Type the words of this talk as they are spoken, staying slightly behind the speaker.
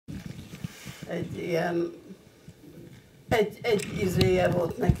egy ilyen, egy izéje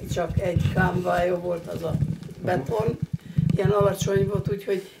volt neki, csak egy kámvája volt az a beton, ilyen alacsony volt,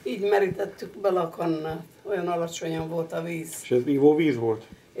 úgyhogy így merítettük bele a kannát, olyan alacsonyan volt a víz. És ez ivóvíz volt?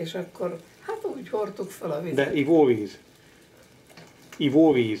 És akkor, hát úgy hordtuk fel a vizet. De ivóvíz?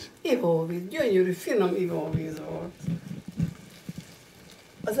 Ivóvíz? Ivóvíz, gyönyörű, finom ivóvíz volt.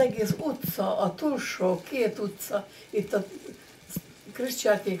 Az egész utca, a túlsó két utca, itt a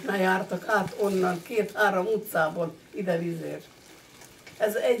Krisztiákéknál jártak át onnan, 2-3 utcából ide vízért.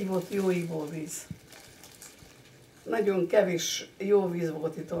 Ez egy volt jó ivóvíz. Nagyon kevés jó víz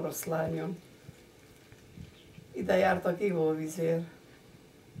volt itt Oroszlányon. Ide jártak ivóvízért.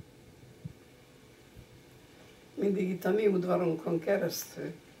 Mindig itt a mi udvarunkon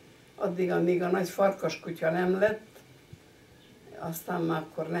keresztül. Addig, amíg a nagy farkaskutya nem lett, aztán már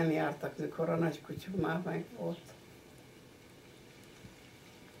akkor nem jártak, mikor a nagy kutya már meg volt.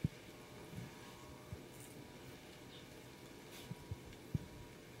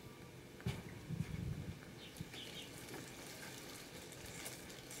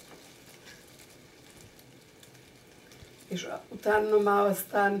 És utána már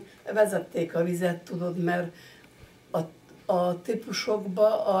aztán vezették a vizet, tudod, mert a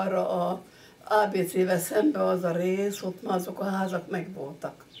típusokba, arra a ABC-vel szembe az a rész, ott már azok a házak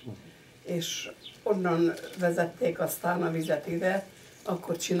megvoltak. És onnan vezették aztán a vizet ide,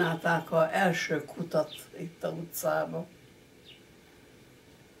 akkor csinálták az első kutat itt a utcába.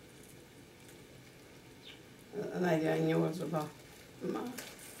 48-ban. Már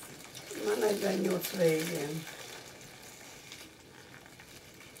 48 végén.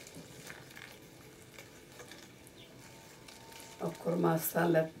 Akkor már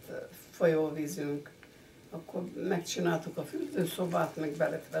aztán lett folyóvízünk. Akkor megcsináltuk a fürdőszobát, meg be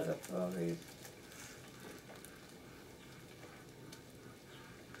lett vezetve a víz.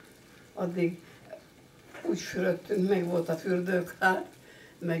 Addig úgy fürödtünk, meg volt a fürdőkár,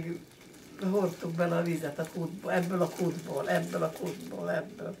 meg hordtuk bele a vizet a kútból, ebből a kútból.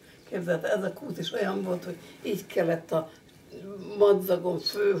 Képzeld, ez a kút is olyan volt, hogy így kellett a madzagon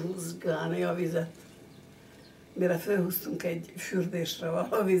főhúzgálni a vizet. Mire fölhúztunk egy fürdésre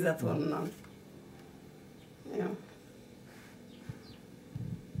való vizet onnan. Ja.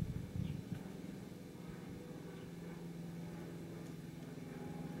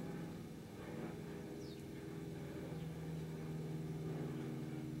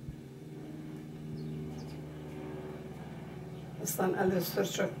 Aztán először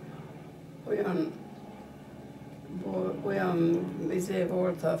csak olyan izé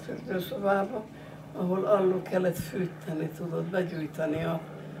volt a fürdőszobában, ahol alul kellett fűteni, tudod, begyújtani,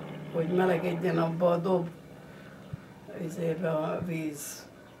 hogy melegedjen abba a dob izébe a víz.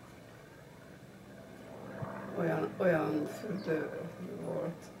 Olyan fürdő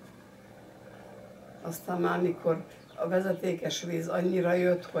volt. Aztán már mikor a vezetékes víz annyira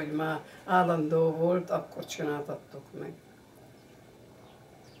jött, hogy már állandó volt, akkor csináltattuk meg.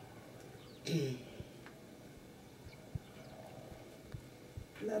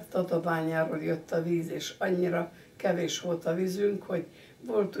 Mert Tatabányáról jött a víz, és annyira kevés volt a vízünk, hogy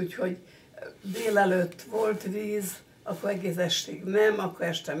volt úgy, hogy délelőtt volt víz, akkor egész estig nem, akkor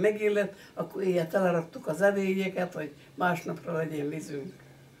este megillett, akkor éjjel teleraktuk az edényeket, hogy másnapra legyen vízünk.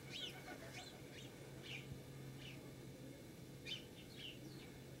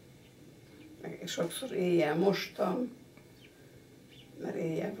 Meg sokszor éjjel mostam, mert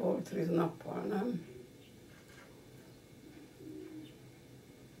éjjel volt víz, nappal nem.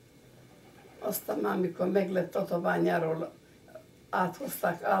 Aztán már, mikor meglett Tatabányáról,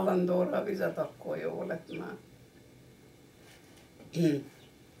 áthozták állandóra a vizet, akkor jó lett már.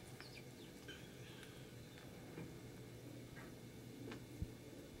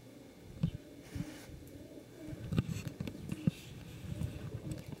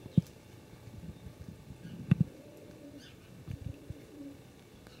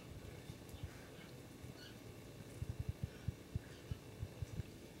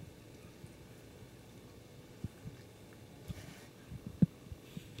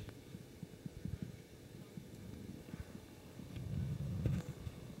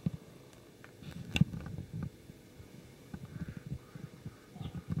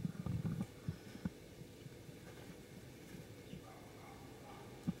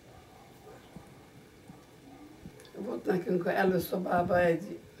 Volt nekünk az előszobában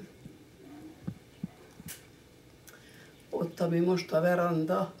ott, ami most a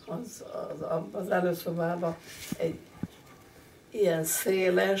veranda, az előszobában egy ilyen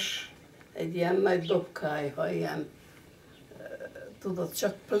széles, egy ilyen nagy dobkályha, ilyen, tudod,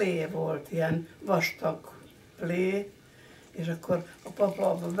 csak plé volt, ilyen vastag plé, és akkor a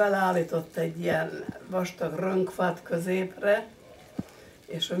papa beleállított egy ilyen vastag rönkfát középre,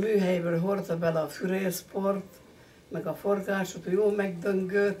 és a műhelyből hordta bele a fűrészport, meg a forgácsot, jó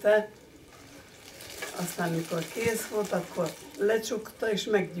megdöngölte, aztán mikor kész volt, akkor lecsukta és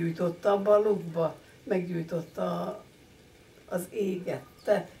meggyújtotta abba a lukba, meggyújtotta az éget.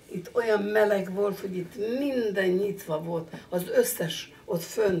 De itt olyan meleg volt, hogy itt minden nyitva volt, az összes ott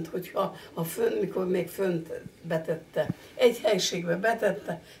fönt, hogyha fönt, mikor még fönt betette, egy helységbe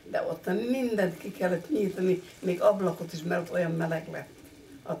betette, de ott mindent ki kellett nyitani, még ablakot is, mert olyan meleg lett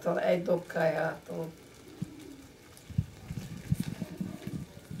attól egy dobkájától.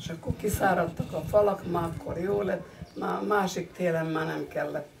 És akkor kiszáradtak a falak, már akkor jó lett, már másik télen már nem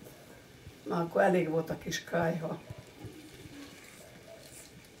kellett. Már akkor elég volt a kis kályha.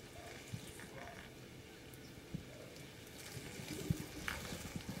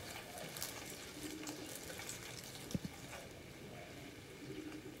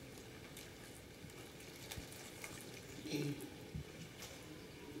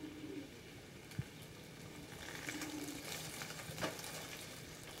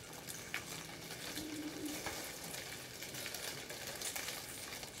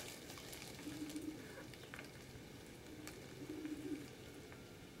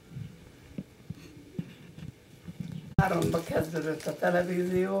 Háromba kezdődött a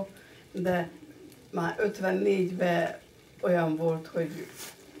televízió, de már 54-ben olyan volt, hogy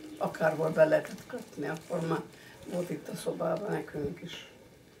akárhol be lehetett kötni, akkor már volt itt a szobában nekünk is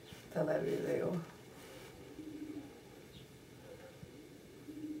televízió.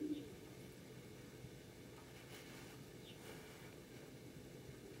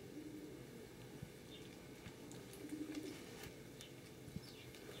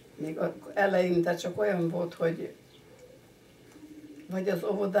 Még eleinte csak olyan volt, hogy vagy az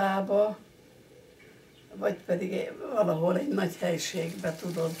óvodába, vagy pedig valahol egy nagy helységbe,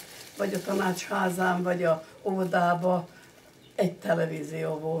 tudod, vagy a tanácsházán, vagy a óvodába egy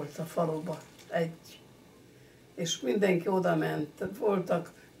televízió volt a faluba, egy. És mindenki oda ment,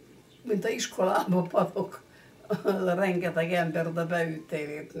 voltak, mint a iskolába padok, rengeteg ember oda beült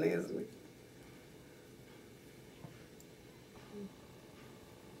tévét nézni.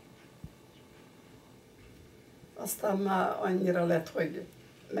 Aztán már annyira lett, hogy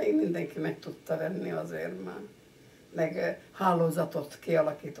még mindenki meg tudta venni azért már. Meg hálózatot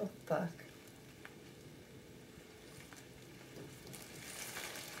kialakították.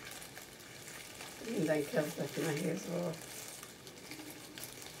 Minden kezdeti nehéz volt.